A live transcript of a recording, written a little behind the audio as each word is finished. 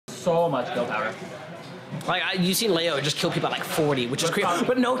so much kill power. Like, you've seen Leo just kill people at like 40, which is crazy.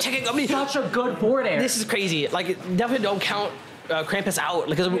 But no, I mean, such a good forward air. This is crazy. Like, definitely don't count Krampus out,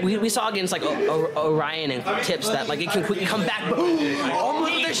 because we saw against like Orion and Tips that like it can quickly come back.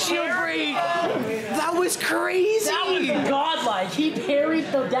 Almost with a shield break. That was crazy. That was godlike. He parried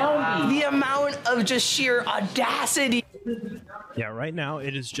the down B. The amount of just sheer audacity. Yeah, right now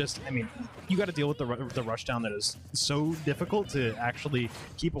it is just, I mean, you got to deal with the rushdown that is so difficult to actually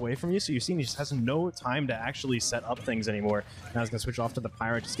keep away from you. So you've seen he just has no time to actually set up things anymore. Now he's going to switch off to the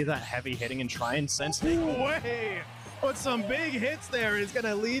Pirate, just get that heavy hitting and try and sense things away. But some big hits there is going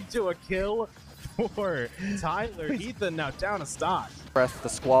to lead to a kill for Tyler. Ethan now down a stock. Breath, the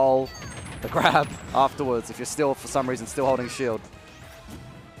squall, the grab afterwards if you're still, for some reason, still holding shield.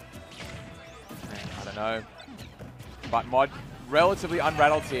 I don't know. But Mod relatively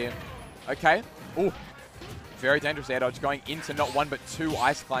unrattled here. Okay. Ooh. Very dangerous air dodge going into not one but two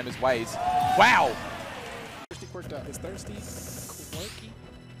Ice Climbers ways. Wow! Thirsty quirked out. Is Thirsty quirky?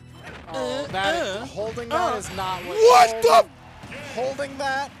 Oh, holding that is not what holding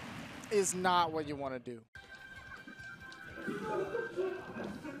that is not what you want to do.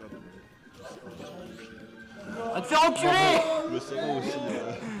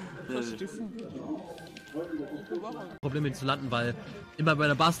 Problem ihn zu landen, weil immer bei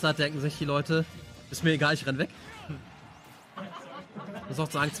der Bastard denken sich die Leute, ist mir egal, ich renn weg. Ich muss auch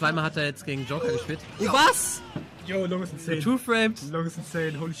sagen, zweimal hat er jetzt gegen Joker gespielt. Oh, was? Yo, Long is insane. Two frames. Long is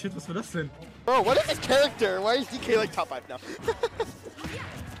insane. Holy shit, was war das denn? Bro, what is this character? Why is DK like top 5 now?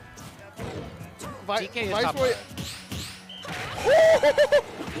 DK is top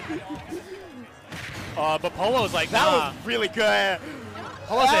 5. But Polo's like, that was really good.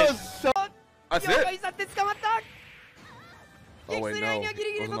 Polo's that it. was so. That's it. Oh wait, no.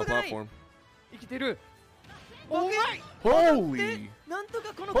 Wasn't on platform. Holy! なんと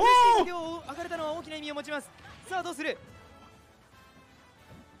かこの苦しい状況を上がれたのは大きな意味を持ちます。さあどうする？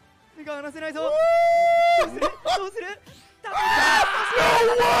手が離せないぞ。どうする？どうする？No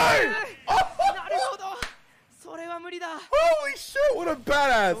way! なるほど。それは無理だ。Holy shit! What a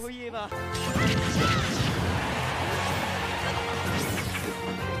badass! そういえば。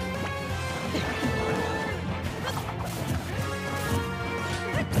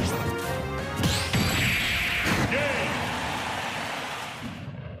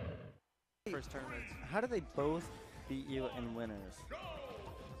First tournaments. How do they both beat you in winners?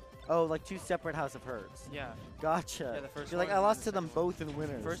 Oh, like two separate House of Herds. Yeah. Gotcha. Yeah, the first You're like, I lost to them both in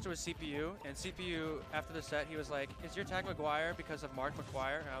winners. First it was CPU, and CPU after the set he was like, "Is your tag McGuire because of Mark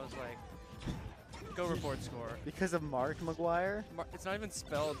McGuire?" And I was like, "Go report score." Because of Mark McGuire? It's not even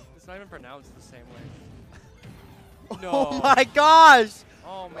spelled. It's not even pronounced the same way. No. Oh my gosh!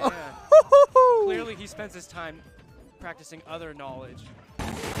 Oh man. Clearly he spends his time practicing other knowledge.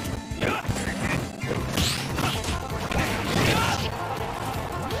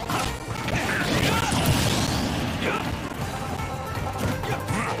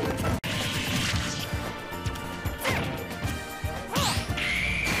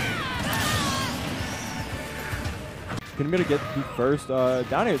 Gonna get the first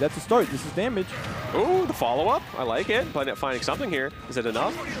down here. That's a start. This is damage. Ooh, the follow-up. I like it. Finding something here. Is it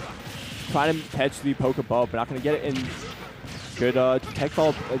enough? Trying to catch the poke above, but not gonna get it in. Good tech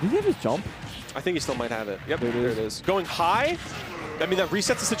follow. Did he have his jump? I think he still might have it. Yep, there it is. Going high. I mean, that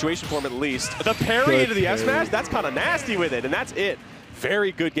resets the situation for him at least. The parry into the S smash. That's kind of nasty with it, and that's it.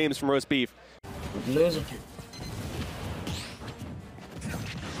 Very good games from Roast Beef. Loser.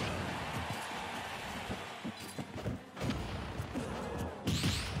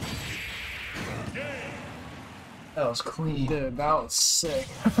 That was clean. Dude, that was sick.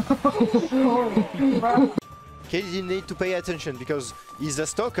 KD need to pay attention because he's a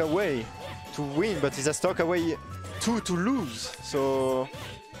stock away to win, but he's a stock away to lose. So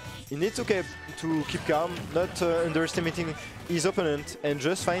he needs to keep calm, not underestimating his opponent, and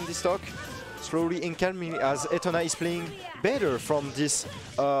just find the stock slowly and calmly as Etona is playing better from this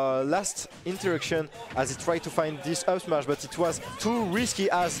last interaction as he tried to find this up smash, but it was too risky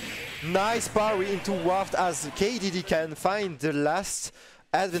as nice parry into waft as KDD can find the last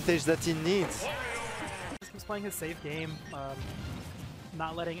advantage that he needs. He's playing his safe game,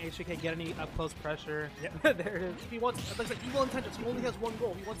 not letting HJK get any up-close pressure. Yeah. There it is. He wants, like, evil intentions. He only has one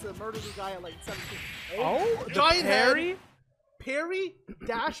goal. He wants to murder the guy at like 17. Oh, giant parry? Parry,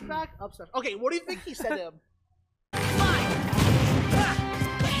 dash back, up smash. Okay, what do you think he said to him?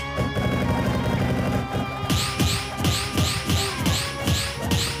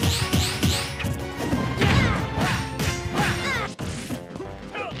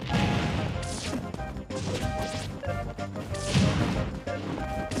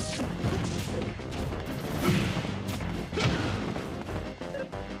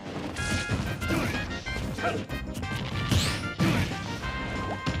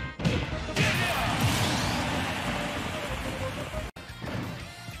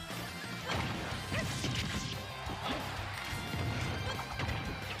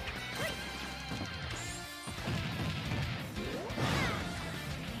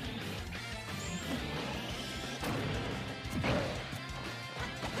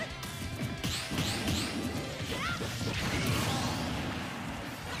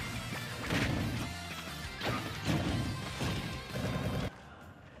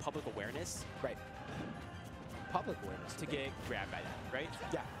 click awareness. To get grabbed by that, right?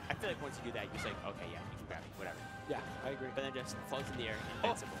 Yeah. I feel like once you do that, you're just like, okay, yeah, you can grab me, whatever. Yeah, I agree. But then just floats in the air,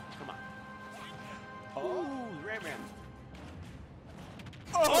 invincible. Come on. Ooh, Ram Ram.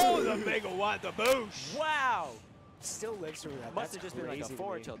 Oh, the mega one, the boosh. Wow. Still lives through that. Must That's have just been like a crazy to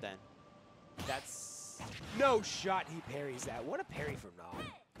forward me. tilt then. That's... No shot he parries that. What a parry from Nog.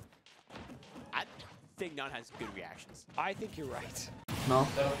 I think None has good reactions. I think you're right. No.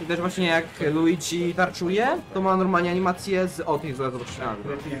 I też właśnie jak Luigi tarczuje, to ma normalnie animację z... O, tych zobaczyłem.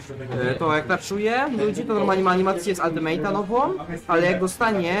 To jak tarczuje Luigi, to normalnie ma animację z ultimate'a nową, ale jak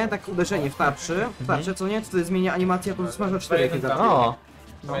dostanie tak uderzenie w tarczy, co nie, to wtedy zmienia animację, to smaża 4 jak o.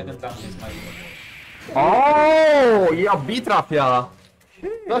 O, ja bi trafia.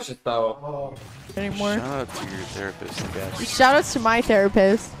 Co się stało? Anymore. Shout out to your therapist, I guess. Shoutouts to my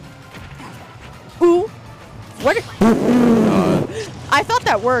therapist. Ooh. What? I thought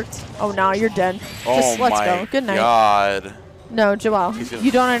that worked. Oh no, you're dead. Just let's go. Good night. God. No, Joel,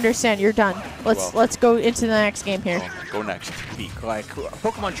 you don't understand. You're done. Let's go into the next game here. Go next. Peak. Like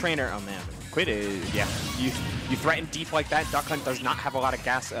Pokemon Trainer. Oh man, Quid is yeah. You threaten deep like that. Duck Hunt does not have a lot of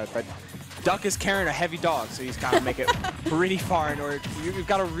gas, but Duck is carrying a heavy dog, so he's got to make it pretty far in order. You've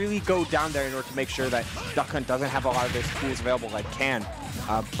got to really go down there in order to make sure that Duck Hunt doesn't have a lot of those tools available like Can.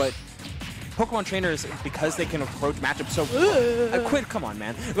 But Pokemon trainers, because they can approach matchups so... Quid, come on,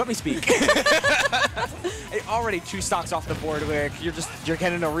 man. Let me speak. Already 2 stocks off the board, Lyric. You're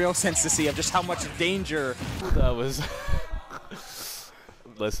getting a real sense to see of just how much danger... That was...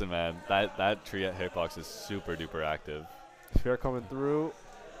 Listen, man. That tree at Hitbox is super duper active. Spear coming through.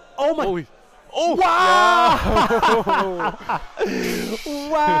 Oh my... Oh! Wow!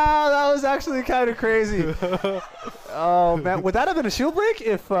 Wow, that was actually kind of crazy. Oh man, would that have been a shield break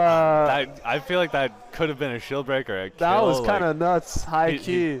if? I feel like that could have been a shield break or a kill. That was kind of like, nuts, high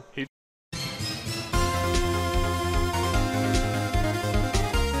key. He